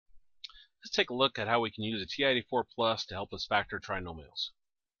just take a look at how we can use a TI-84 plus to help us factor trinomials.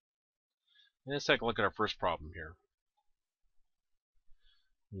 And let's take a look at our first problem here.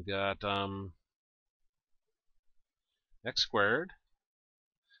 We've got x squared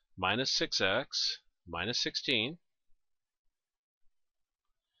minus 6x minus 16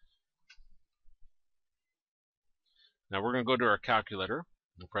 Now we're going to go to our calculator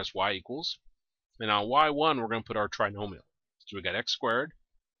and press y equals. And on y1 we're going to put our trinomial. So we got x squared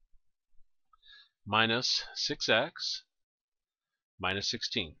minus 6x minus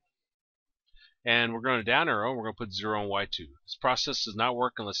 16. And we're going to down arrow and we're going to put 0 on y2. This process does not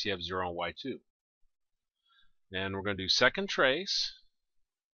work unless you have 0 on y2. And we're going to do second trace.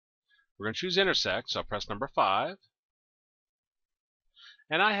 We're going to choose intersect, so I'll press number 5.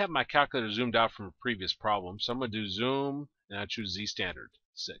 And I have my calculator zoomed out from a previous problem, so I'm going to do zoom and I choose Z standard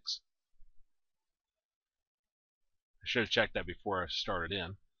 6. I should have checked that before I started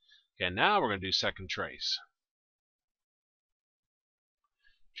in. Okay, now we're going to do second trace.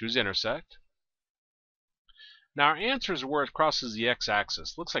 Choose intersect. Now our answers are where it crosses the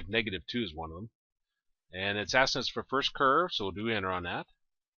x-axis. Looks like -2 is one of them. And it's asking us for first curve, so we'll do enter on that.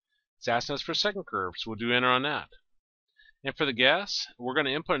 It's asking us for second curve, so we'll do enter on that. And for the guess, we're going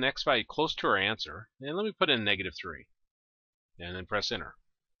to input an x value close to our answer. And let me put in -3. And then press enter.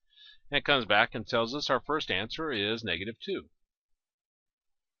 And it comes back and tells us our first answer is -2.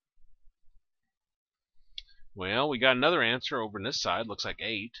 Well, we got another answer over on this side. Looks like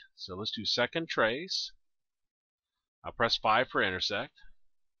 8. So let's do second trace. I'll press 5 for intersect.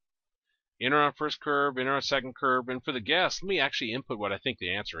 Enter on first curve, enter on second curve, and for the guess, let me actually input what I think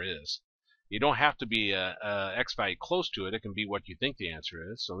the answer is. You don't have to be a x value close to it. It can be what you think the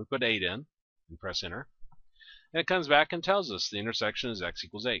answer is. So we put 8 in and press enter. And it comes back and tells us the intersection is x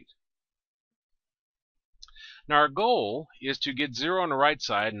equals 8. Now our goal is to get 0 on the right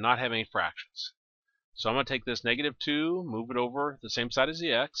side and not have any fractions. So I'm going to take this -2, move it over the same side as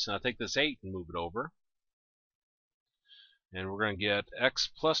the x, and I'll take this 8 and move it over. And we're going to get x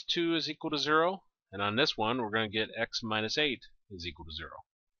plus 2 is equal to 0. And on this one, we're going to get x minus 8 is equal to 0.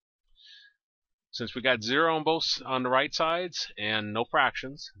 Since we got 0 on the right sides and no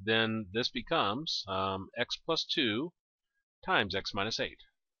fractions, then this becomes x plus 2 times x minus 8.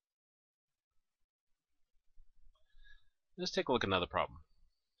 Let's take a look at another problem.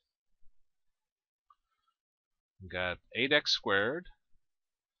 We've got 8x squared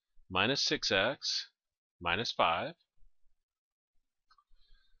minus 6x minus 5.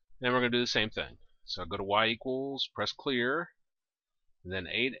 Then we're going to do the same thing. So I'll go to y equals, press clear, and then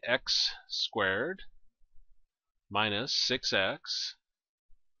 8x squared minus 6x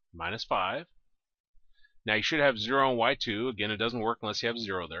minus 5. Now you should have 0 on y2. Again, it doesn't work unless you have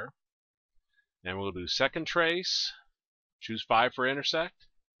 0 there. And we'll do second trace, choose 5 for intersect.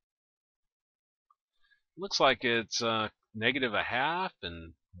 Looks like it's -0.5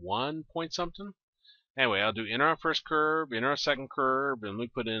 and 1 point something. Anyway, I'll do enter on first curve, enter on second curve, and we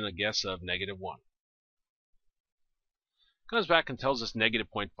put in a guess of -1. Comes back and tells us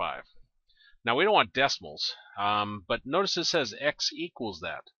 -0.5. Now we don't want decimals, but notice it says x equals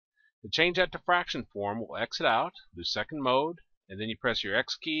that. To change that to fraction form, we'll exit out, do second mode, and then you press your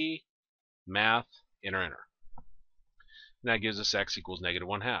x key, math, enter. And that gives us x equals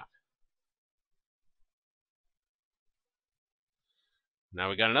 -1/2. Now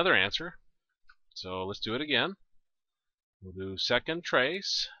we got another answer. So let's do it again. We'll do second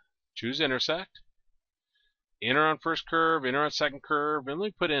trace, choose intersect, enter on first curve, enter on second curve, and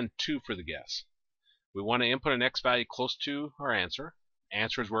we put in 2 for the guess. We want to input an x value close to our answer.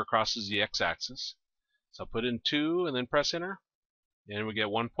 Answer is where it crosses the x-axis. So I'll put in 2 and then press enter, and we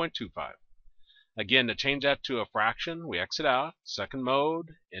get 1.25. Again, to change that to a fraction, we exit out, second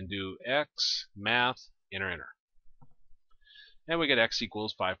mode, and do x, math, enter. And we get x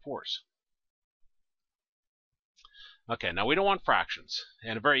equals 5/4. Okay, now we don't want fractions.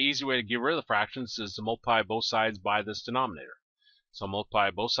 And a very easy way to get rid of the fractions is to multiply both sides by this denominator. So multiply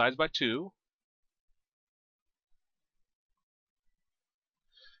both sides by 2.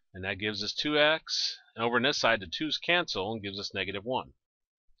 And that gives us 2x. And over on this side, the 2's cancel and gives us -1.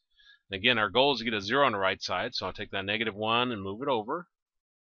 And again, our goal is to get a 0 on the right side. So I'll take that -1 and move it over.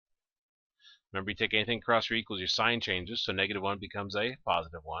 Remember, you take anything across your equals, your sign changes. So -1 becomes a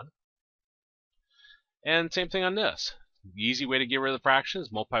 +1. And same thing on this. The easy way to get rid of the fraction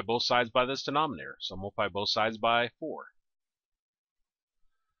is multiply both sides by this denominator. So multiply both sides by 4.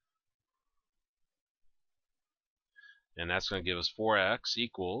 And that's going to give us 4x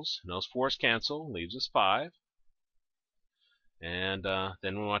equals, and those 4's cancel, leaves us 5. And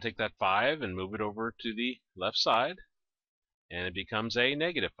then we want to take that 5 and move it over to the left side. And it becomes a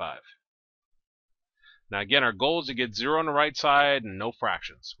 -5. Now again, our goal is to get 0 on the right side and no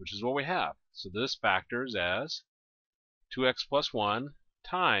fractions, which is what we have. So this factors as 2x plus 1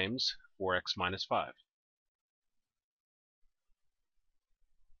 times 4x minus 5.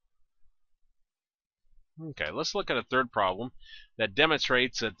 Okay, let's look at a third problem that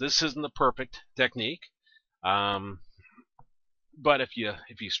demonstrates that this isn't the perfect technique. But if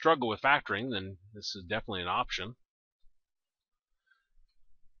you struggle with factoring, then this is definitely an option.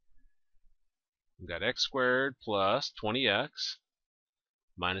 We've got x squared plus 20x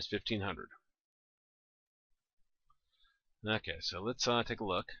minus 1500. Okay, so let's take a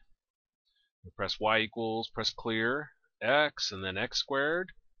look. We'll press y equals, press clear, x, and then x squared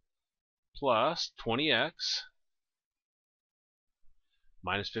plus 20x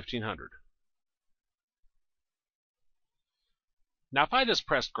minus 1500. Now if I just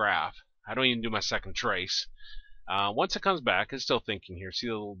pressed graph, I don't even do my second trace. Once it comes back, it's still thinking here. See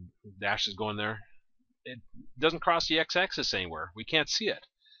the little dashes going there? It doesn't cross the x-axis anywhere. We can't see it.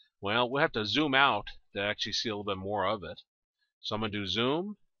 Well, we'll have to zoom out to actually see a little bit more of it. So I'm going to do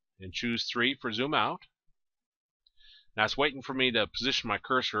zoom and choose 3 for zoom out. Now it's waiting for me to position my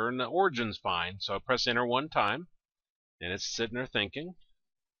cursor, and the origin's fine. So I press enter one time, and it's sitting there thinking.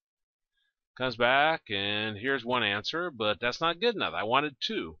 Comes back, and here's one answer, but that's not good enough. I wanted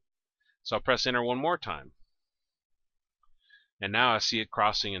 2. So I'll press enter one more time. And now I see it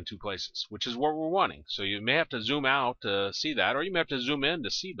crossing in 2 places, which is what we're wanting. So you may have to zoom out to see that, or you may have to zoom in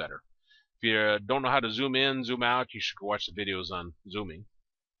to see better. If you don't know how to zoom in, zoom out, you should go watch the videos on zooming.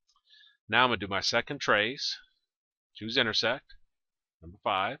 Now I'm going to do my second trace. Choose intersect, number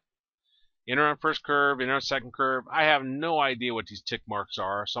 5. Enter on first curve, enter on second curve. I have no idea what these tick marks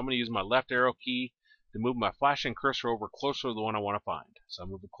are, so I'm going to use my left arrow key to move my flashing cursor over closer to the one I want to find. So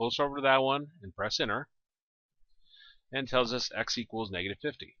I'm moving closer over to that one and press enter. And tells us x equals negative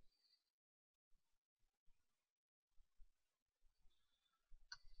 50.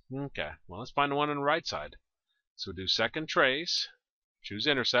 Okay, well let's find the one on the right side. So do second trace, choose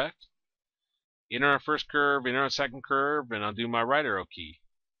intersect, enter on first curve, enter on second curve, and I'll do my right arrow key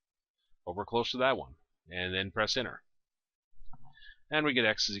over close to that one, and then press enter. And we get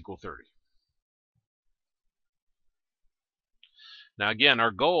x is equal to 30. Now again,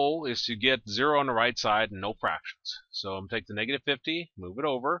 our goal is to get 0 on the right side and no fractions. So I'm going to take the negative 50, move it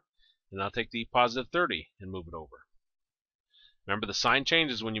over, and I'll take the positive 30 and move it over. Remember, the sign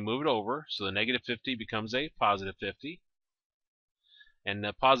changes when you move it over, so the negative 50 becomes a positive 50, and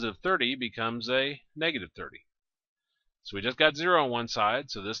the positive 30 becomes a negative 30. So we just got 0 on one side,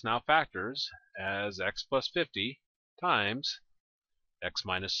 so this now factors as x plus 50 times x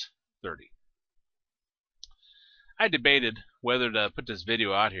minus 30. I debated whether to put this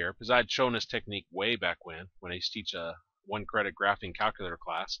video out here because I'd shown this technique way back when I used to teach a 1-credit graphing calculator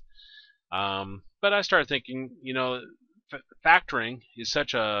class. But I started thinking, you know, factoring is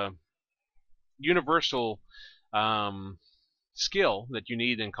such a universal skill that you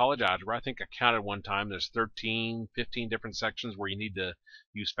need in college algebra. I think I counted one time there's 13, 15 different sections where you need to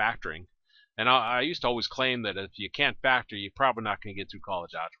use factoring. And I used to always claim that if you can't factor, you're probably not going to get through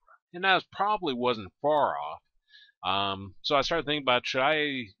college algebra. And that probably wasn't far off. So I started thinking about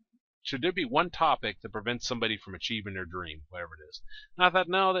should there be one topic that prevents somebody from achieving their dream, whatever it is. And I thought,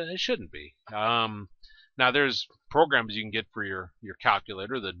 no, that it shouldn't be. Now there's programs you can get for your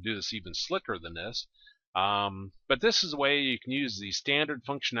calculator that do this even slicker than this. But this is a way you can use the standard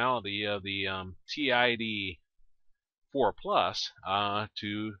functionality of the TI-84 Plus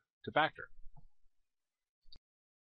to factor.